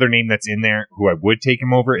 Another name that's in there who I would take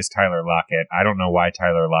him over is Tyler Lockett. I don't know why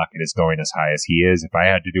Tyler Lockett is going as high as he is. If I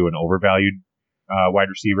had to do an overvalued wide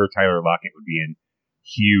receiver, Tyler Lockett would be in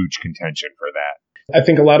huge contention for that. I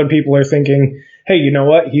think a lot of people are thinking, hey, you know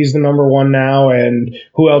what? He's the number one now, and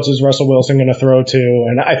who else is Russell Wilson going to throw to?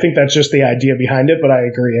 And I think that's just the idea behind it, but I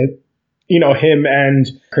agree. Him and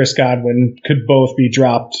Chris Godwin could both be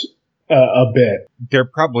dropped a bit. They're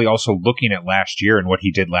probably also looking at last year and what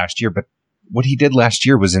he did last year, but what he did last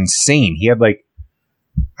year was insane. He had I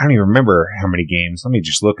don't even remember how many games. Let me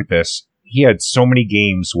just look at this. He had so many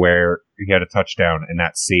games where he had a touchdown and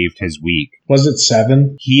that saved his week. Was it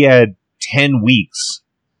 7? He had 10 weeks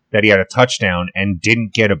that he had a touchdown and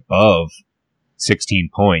didn't get above 16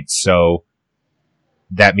 points. So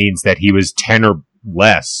that means that he was 10 or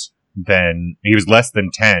less than, he was less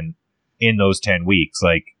than 10 in those 10 weeks.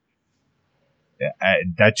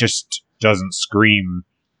 That just doesn't scream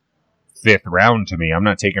 5th round to me. I'm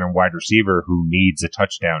not taking a wide receiver who needs a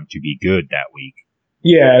touchdown to be good that week.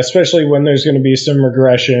 Yeah, especially when there's going to be some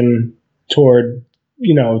regression toward,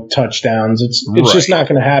 touchdowns. It's Right. just not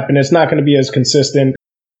going to happen. It's not going to be as consistent.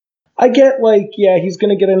 I get he's going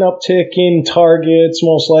to get an uptick in targets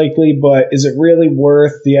most likely, but is it really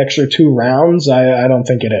worth the extra 2 rounds? I don't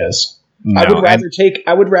think it is. No,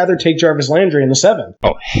 I would rather take Jarvis Landry in the 7th.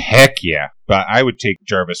 Oh, heck yeah. But I would take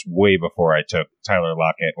Jarvis way before I took Tyler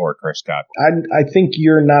Lockett or Chris Godwin. I think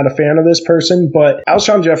you're not a fan of this person, but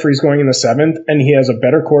Alshon Jeffrey's going in the 7th, and he has a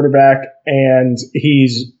better quarterback, and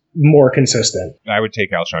he's more consistent. I would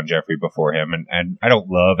take Alshon Jeffrey before him, and I don't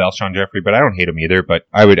love Alshon Jeffrey, but I don't hate him either, but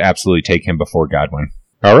I would absolutely take him before Godwin.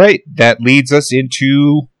 All right, that leads us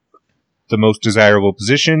into the most desirable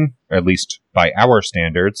position, at least by our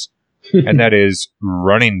standards, and that is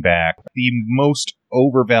running back. The most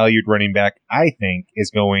overvalued running back, I think,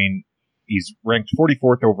 he's ranked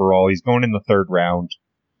 44th overall. He's going in the 3rd round.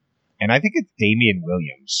 And I think it's Damian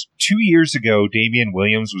Williams. 2 years ago, Damian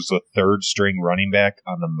Williams was the 3rd string running back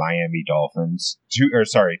on the Miami Dolphins.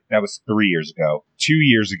 That was 3 years ago. 2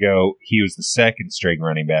 years ago, he was the 2nd string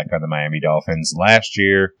running back on the Miami Dolphins. Last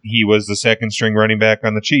year, he was the 2nd string running back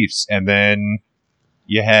on the Chiefs. And then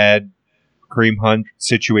you had Kareem Hunt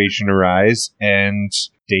situation arise, and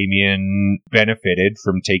Damian benefited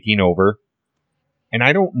from taking over. And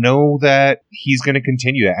I don't know that he's going to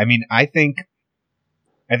continue that. I mean, I think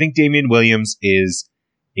Damian Williams is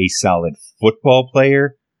a solid football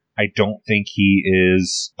player. I don't think he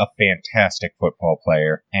is a fantastic football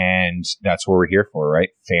player, and that's what we're here for, right?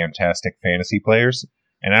 Fantastic fantasy players.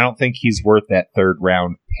 And I don't think he's worth that 3rd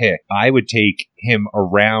round pick. I would take him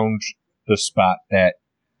around the spot that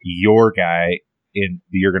your guy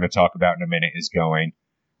you're going to talk about in a minute is going,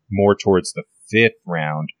 more towards the 5th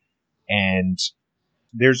round. And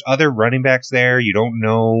there's other running backs there. You don't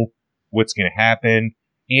know what's going to happen.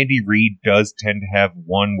 Andy Reid does tend to have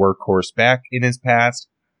one workhorse back in his past,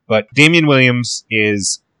 but Damian Williams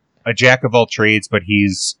is a jack of all trades, but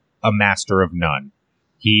he's a master of none.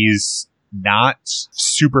 He's not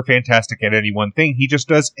super fantastic at any one thing. He just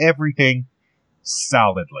does everything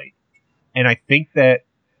solidly. And I think that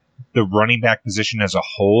the running back position as a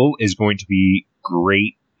whole is going to be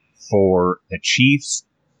great for the Chiefs.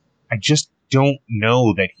 I just don't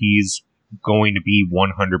know that he's going to be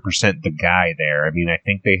 100% the guy there. I mean, I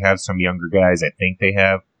think they have some younger guys. I think they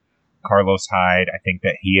have Carlos Hyde. I think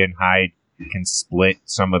that he and Hyde can split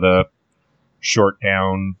some of the short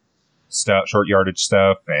yardage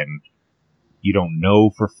stuff, and you don't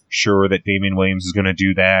know for sure that Damian Williams is going to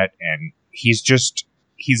do that. And he's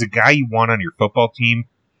a guy you want on your football team.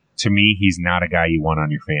 To me, he's not a guy you want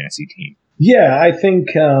on your fantasy team. Yeah, I think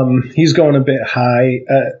he's going a bit high.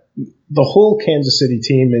 The whole Kansas City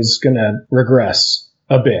team is going to regress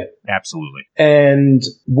a bit. Absolutely. And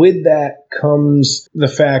with that comes the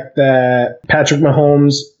fact that Patrick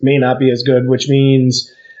Mahomes may not be as good, which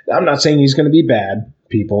means I'm not saying he's going to be bad.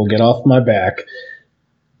 People, get off my back.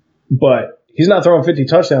 But he's not throwing 50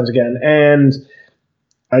 touchdowns again. And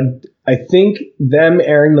I think them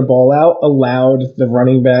airing the ball out allowed the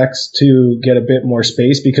running backs to get a bit more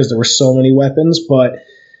space because there were so many weapons. But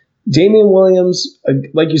Damian Williams,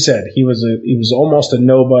 like you said, he was almost a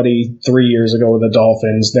nobody 3 years ago with the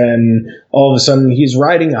Dolphins. Then all of a sudden he's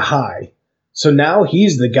riding a high. So now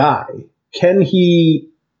he's the guy. Can he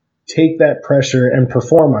take that pressure and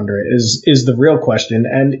perform under it is the real question.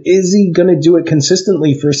 And is he going to do it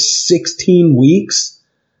consistently for 16 weeks?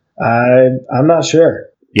 I'm not sure.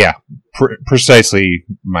 Yeah, precisely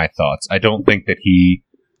my thoughts. I don't think that he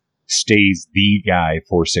stays the guy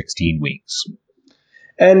for 16 weeks.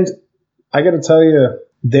 And I got to tell you,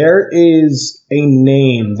 there is a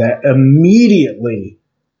name that immediately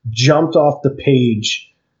jumped off the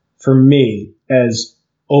page for me as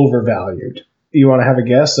overvalued. You want to have a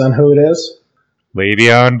guess on who it is?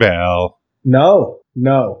 Le'Veon Bell. No.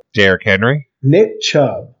 Derrick Henry? Nick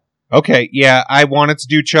Chubb. Okay, yeah, I wanted to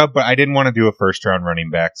do Chubb, but I didn't want to do a first-round running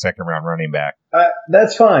back, second-round running back.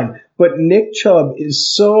 That's fine. But Nick Chubb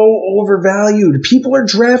is so overvalued. People are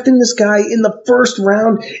drafting this guy in the first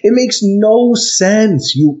round. It makes no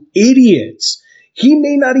sense, you idiots. He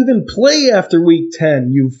may not even play after week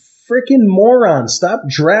 10, you freaking moron. Stop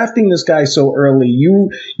drafting this guy so early.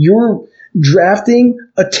 You're drafting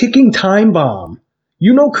a ticking time bomb.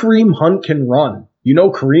 You know Kareem Hunt can run. You know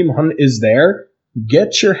Kareem Hunt is there.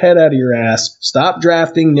 Get your head out of your ass. Stop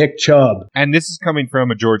drafting Nick Chubb. And this is coming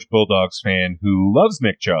from a Georgia Bulldogs fan who loves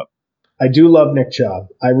Nick Chubb. I do love Nick Chubb.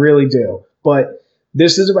 I really do. But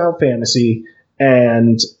this is about fantasy,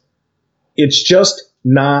 and it's just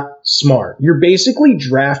not smart. You're basically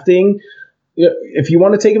drafting, if you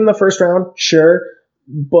want to take him in the first round, sure,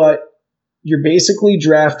 but you're basically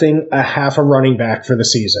drafting a half a running back for the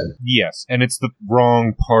season. Yes, and it's the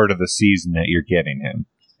wrong part of the season that you're getting him.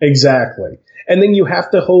 Exactly. And then you have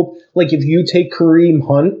to hope, like, if you take Kareem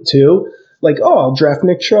Hunt too, like, oh, I'll draft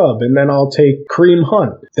Nick Chubb and then I'll take Kareem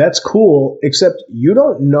Hunt. That's cool, except you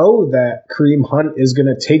don't know that Kareem Hunt is going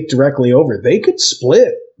to take directly over. They could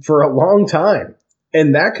split for a long time,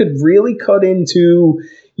 and that could really cut into,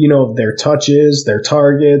 their touches, their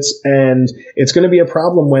targets, and it's going to be a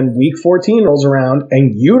problem when week 14 rolls around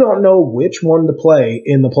and you don't know which one to play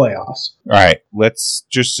in the playoffs. All right, let's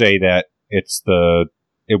just say that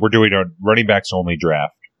we're doing a running backs only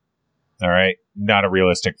draft. All right. Not a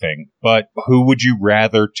realistic thing. But who would you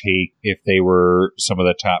rather take if they were some of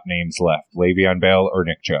the top names left? Le'Veon Bell or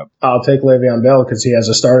Nick Chubb? I'll take Le'Veon Bell because he has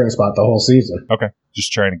a starting spot the whole season. Okay.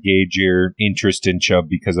 Just trying to gauge your interest in Chubb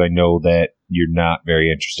because I know that you're not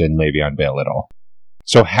very interested in Le'Veon Bell at all.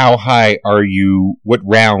 So how high are you? What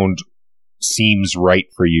round seems right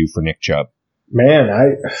for you for Nick Chubb? Man,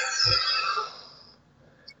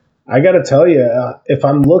 I got to tell you, if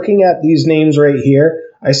I'm looking at these names right here,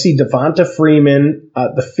 I see Devonta Freeman,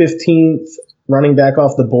 the 15th running back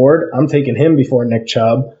off the board. I'm taking him before Nick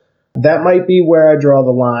Chubb. That might be where I draw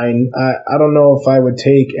the line. I don't know if I would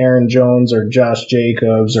take Aaron Jones or Josh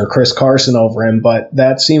Jacobs or Chris Carson over him, but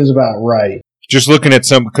that seems about right. Just looking at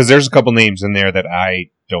some, because there's a couple names in there that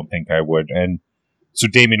I don't think I would. And so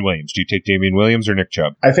Damian Williams. Do you take Damian Williams or Nick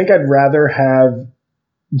Chubb? I think I'd rather have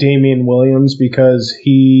Damian Williams because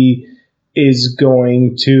he is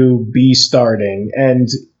going to be starting and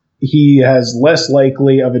he has less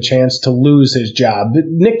likely of a chance to lose his job.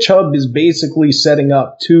 Nick Chubb is basically setting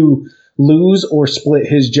up to lose or split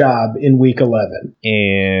his job in week 11.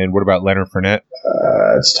 And what about Leonard Fournette?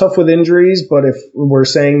 It's tough with injuries, but if we're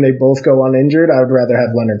saying they both go uninjured, I would rather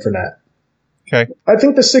have Leonard Fournette. Okay. I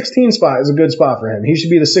think the 16th spot is a good spot for him. He should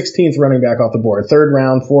be the 16th running back off the board. 3rd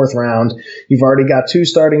round, 4th round. You've already got 2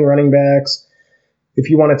 starting running backs. If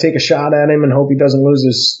you want to take a shot at him and hope he doesn't lose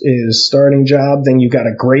his starting job, then you've got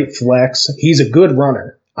a great flex. He's a good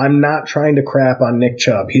runner. I'm not trying to crap on Nick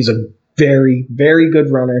Chubb. He's a very, very good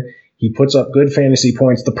runner. He puts up good fantasy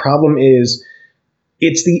points. The problem is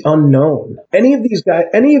it's the unknown. Any of these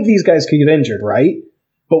guys could get injured, right?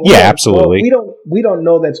 But absolutely. We don't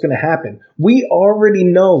know that's going to happen. We already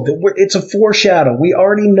know that it's a foreshadow. We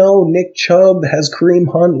already know Nick Chubb has Kareem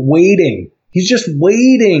Hunt waiting. He's just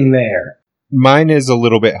waiting there. Mine is a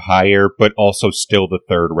little bit higher, but also still the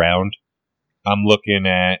 3rd round. I'm looking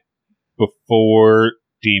at before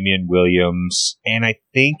Damian Williams, and I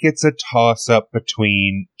think it's a toss-up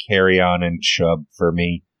between Kerryon and Chubb for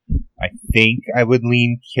me. I think I would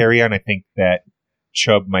lean Kerryon. I think that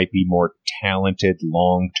Chubb might be more talented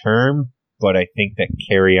long-term, but I think that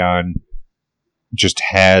Kerryon just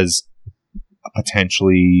has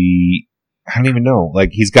potentially... I don't even know. Like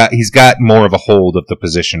he's got more of a hold of the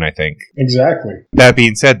position, I think. Exactly. That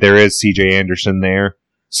being said, there is CJ Anderson there.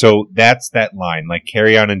 So that's that line. Like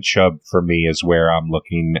Kerryon and Chubb for me is where I'm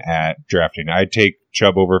looking at drafting. I'd take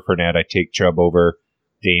Chubb over Fournette. I'd take Chubb over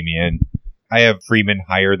Damian. I have Freeman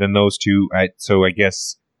higher than those two. So I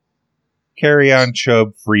guess Kerryon,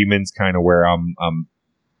 Chubb, Freeman's kind of where I'm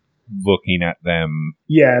looking at them.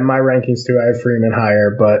 Yeah, in my rankings too, I have Freeman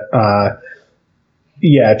higher, but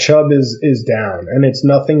yeah, Chubb is down, and it's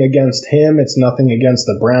nothing against him. It's nothing against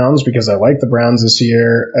the Browns because I like the Browns this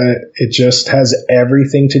year. It just has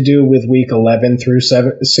everything to do with week 11 through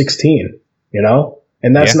 16,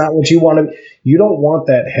 and that's not what you want to. You don't want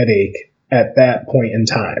that headache at that point in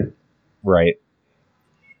time. Right.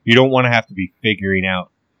 You don't want to have to be figuring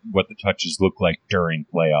out what the touches look like during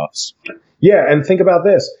playoffs. Yeah, and think about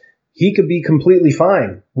this. He could be completely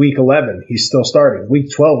fine. Week 11, he's still starting.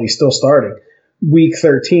 Week 12, he's still starting. Week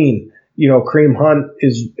 13, Kareem Hunt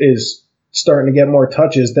is starting to get more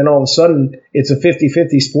touches. Then all of a sudden, it's a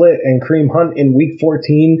 50-50 split, and Kareem Hunt in week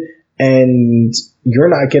 14 and you're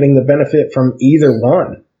not getting the benefit from either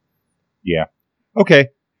one. Yeah. Okay,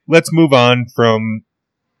 let's move on from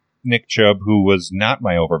Nick Chubb, who was not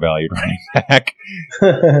my overvalued running back.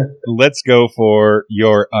 Let's go for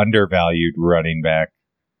your undervalued running back.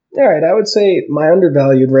 All right, I would say my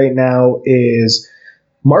undervalued right now is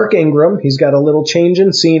Mark Ingram. He's got a little change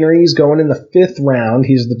in scenery. He's going in the 5th round.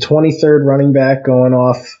 He's the 23rd running back going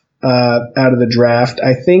off out of the draft.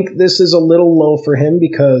 I think this is a little low for him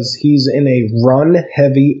because he's in a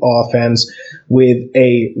run-heavy offense with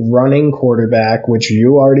a running quarterback, which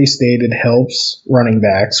you already stated helps running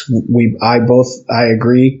backs. I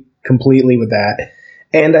agree completely with that.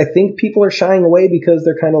 And I think people are shying away because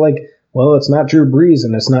they're kind of like, well, it's not Drew Brees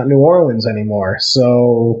and it's not New Orleans anymore.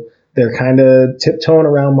 So they're kind of tiptoeing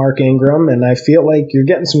around Mark Ingram, and I feel like you're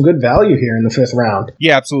getting some good value here in the 5th round.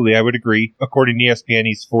 Yeah, absolutely. I would agree. According to ESPN,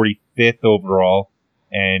 he's 45th overall,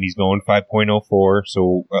 and he's going 5.04.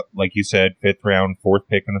 So, like you said, 5th round, 4th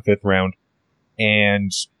pick in the 5th round.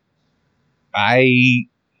 And I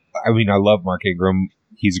love Mark Ingram.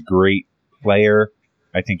 He's a great player.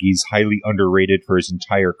 I think he's highly underrated for his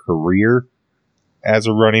entire career as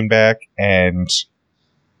a running back, and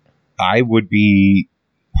I would be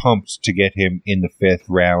pumped to get him in the 5th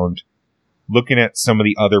round. Looking at some of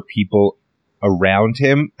the other people around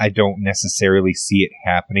him, I don't necessarily see it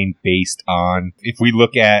happening based on, if we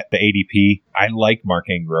look at the ADP, I like Mark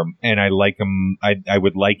Ingram, and I like him. I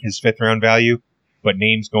would like his 5th round value, but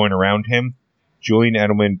names going around him, Julian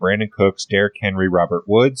Edelman, Brandon Cooks, Derrick Henry, Robert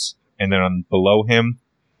Woods, and then below him,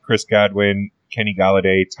 Chris Godwin, Kenny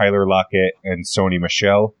Galladay, Tyler Lockett, and Sony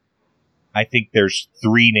Michel. I think there's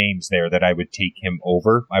 3 names there that I would take him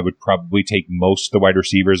over. I would probably take most of the wide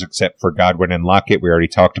receivers except for Godwin and Lockett. We already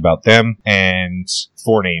talked about them. And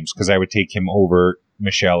 4 names because I would take him over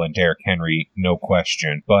Michel and Derrick Henry, no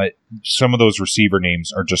question. But some of those receiver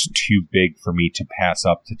names are just too big for me to pass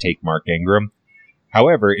up to take Mark Ingram.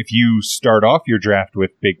 However, if you start off your draft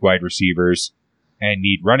with big wide receivers and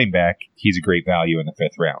need running back, he's a great value in the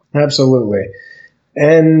 5th round. Absolutely.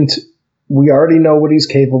 And we already know what he's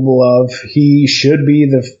capable of. He should be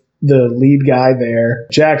the lead guy there.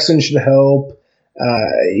 Jackson should help.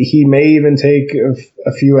 He may even take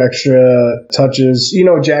a few extra touches. You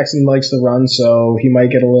know, Jackson likes to run, so he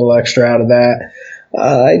might get a little extra out of that.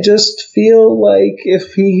 I just feel like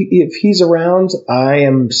if he's around, I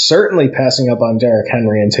am certainly passing up on Derrick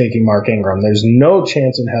Henry and taking Mark Ingram. There's no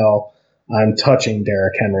chance in hell I'm touching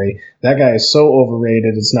Derrick Henry. That guy is so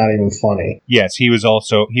overrated, it's not even funny. Yes, he was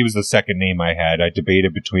the second name I had. I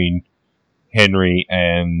debated between Henry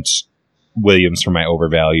and Williams for my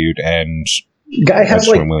overvalued, and guy has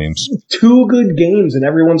like Williams. 2 good games and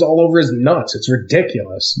everyone's all over his nuts. It's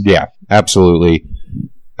ridiculous. Yeah, absolutely.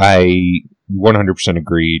 I 100%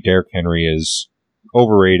 agree. Derrick Henry is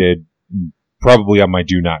overrated. Probably on my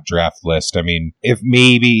do not draft list. I mean, if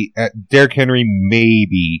maybe Derrick Henry,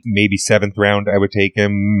 maybe 7th round, I would take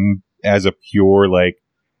him as a pure, like,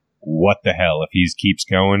 what the hell if he keeps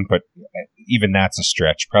going. But even that's a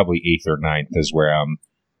stretch. Probably 8th or 9th is where I'm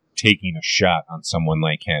taking a shot on someone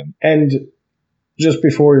like him. And just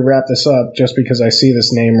before we wrap this up, just because I see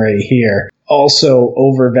this name right here, also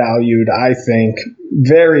overvalued, I think,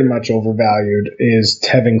 very much overvalued, is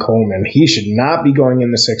Tevin Coleman. He should not be going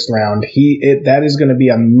in the 6th round. That is going to be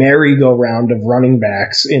a merry-go-round of running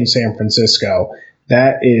backs in San Francisco.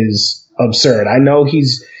 That is absurd. I know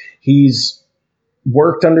he's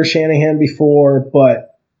worked under Shanahan before,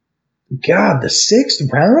 but God, the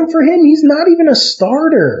 6th round for him? He's not even a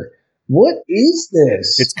starter. What is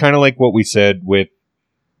this? It's kind of like what we said with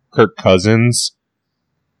Kirk Cousins,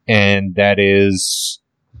 and that is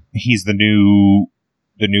he's the new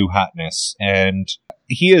hotness, and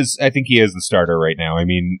I think he is the starter right now. I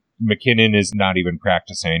mean, McKinnon is not even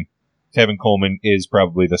practicing. Tevin Coleman is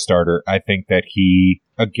probably the starter. I think that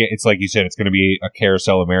it's like you said, it's going to be a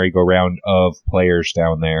carousel, a merry-go-round of players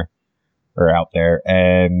down there or out there,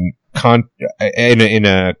 and in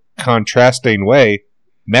a contrasting way,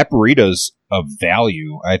 Matt Breida's of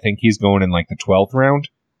value. I think he's going in like the 12th round,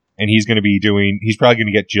 and he's probably going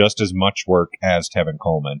to get just as much work as Tevin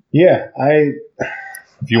Coleman. Yeah,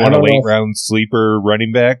 if you want a late round sleeper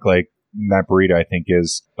running back, like Matt Breida, I think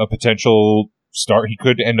is a potential start. He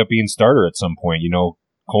could end up being starter at some point. You know,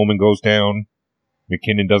 Coleman goes down,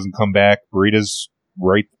 McKinnon doesn't come back, Breida's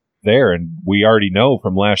right there, and we already know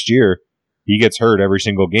from last year he gets hurt every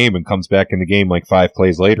single game and comes back in the game like 5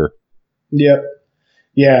 plays later. Yep.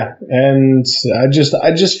 Yeah, and I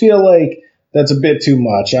just feel like that's a bit too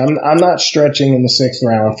much. I'm not stretching in the 6th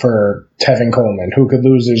round for Tevin Coleman, who could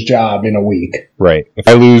lose his job in a week. Right. If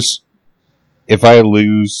I lose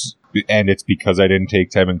and it's because I didn't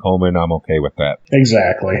take Tevin Coleman, I'm okay with that.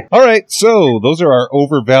 Exactly. All right, so those are our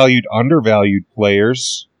overvalued, undervalued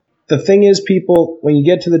players. The thing is, people, when you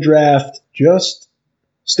get to the draft, just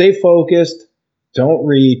stay focused. Don't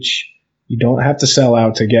reach. You don't have to sell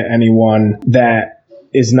out to get anyone that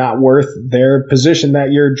is not worth their position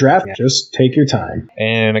that you're drafting. Just take your time.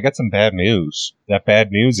 And I got some bad news. That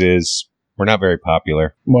bad news is we're not very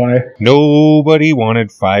popular. Why? Nobody wanted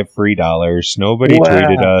 $5 free. Nobody Wow.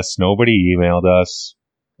 tweeted us. Nobody emailed us.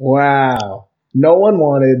 Wow. No one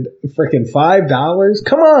wanted freaking $5?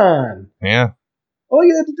 Come on. Yeah. All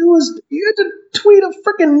you had to do was you had to tweet a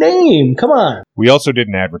freaking name. Come on. We also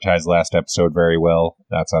didn't advertise last episode very well.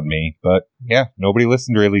 That's on me. But yeah, nobody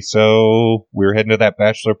listened really. So we were heading to that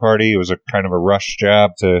bachelor party. It was a kind of a rush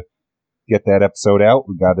job to get that episode out.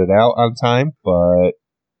 We got it out on time, but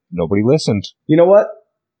nobody listened. You know what?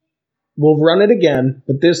 We'll run it again,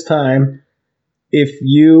 but this time, if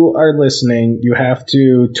you are listening, you have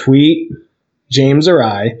to tweet James or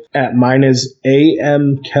I at mine is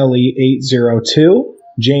amkelly802.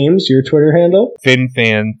 James, your Twitter handle?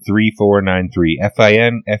 FinFan3493.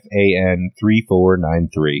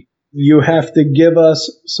 FINFAN3493. You have to give us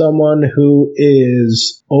someone who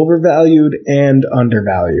is overvalued and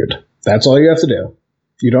undervalued. That's all you have to do.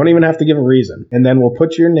 You don't even have to give a reason. And then we'll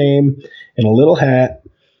put your name in a little hat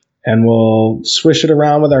and we'll swish it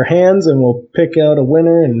around with our hands and we'll pick out a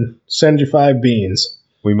winner and send you 5 beans.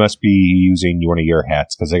 We must be using one of your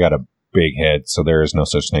hats because I got a big head, so there is no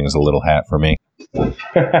such thing as a little hat for me. All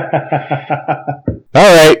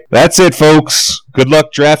right, that's it, folks. Good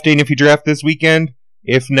luck drafting if you draft this weekend.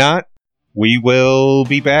 If not, we will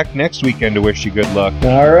be back next weekend to wish you good luck.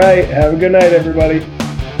 All right. Have a good night, everybody.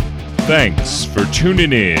 Thanks for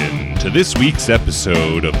tuning in to this week's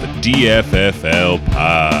episode of the DFFL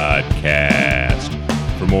podcast.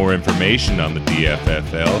 For more information on the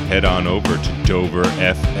DFFL, head on over to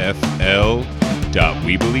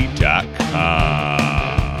doverffl.weebly.com.